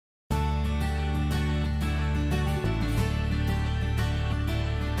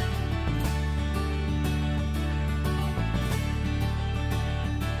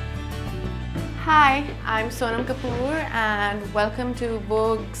Hi, I'm Sonam Kapoor and welcome to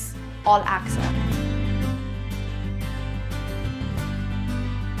Vogue's All Access.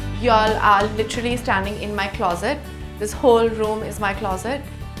 Y'all are literally standing in my closet. This whole room is my closet.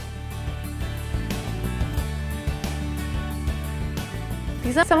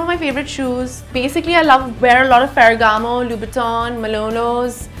 These are some of my favorite shoes. Basically, I wear a lot of Ferragamo, Louboutin,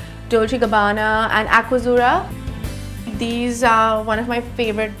 Malolos, Dolce Gabbana and Aquazzura. These are one of my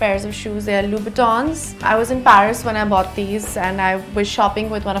favorite pairs of shoes. They are Louboutins. I was in Paris when I bought these and I was shopping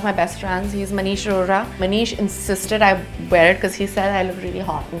with one of my best friends. He's Manish Arora. Manish insisted I wear it because he said I look really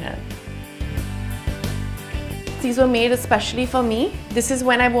hot in it. These were made especially for me. This is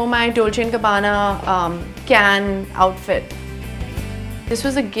when I wore my Dolce & Gabbana can outfit. This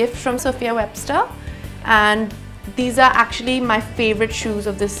was a gift from Sophia Webster and these are actually my favorite shoes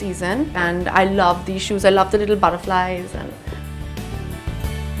of this season and I love these shoes. I love the little butterflies. And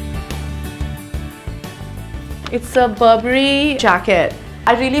it's a Burberry Jacket.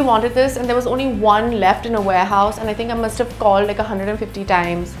 I really wanted this and there was only one left in a warehouse and I think I must have called like 150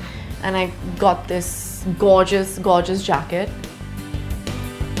 times and I got this gorgeous, gorgeous jacket.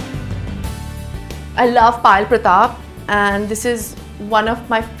 I love Payal Pratap and this is one of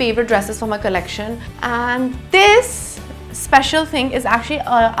my favorite dresses for my collection, and this special thing is actually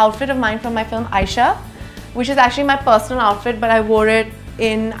an outfit of mine from my film Aisha, which is actually my personal outfit, but I wore it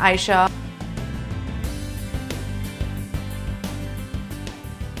in Aisha.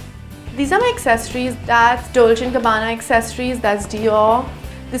 These are my accessories. That's Dolce & Gabbana accessories, that's Dior.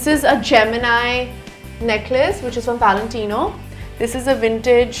 This is a Gemini necklace which is from Valentino. This is a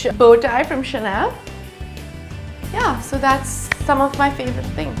vintage bow tie from Chanel. Yeah, so that's some of my favorite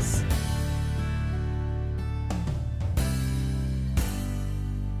things.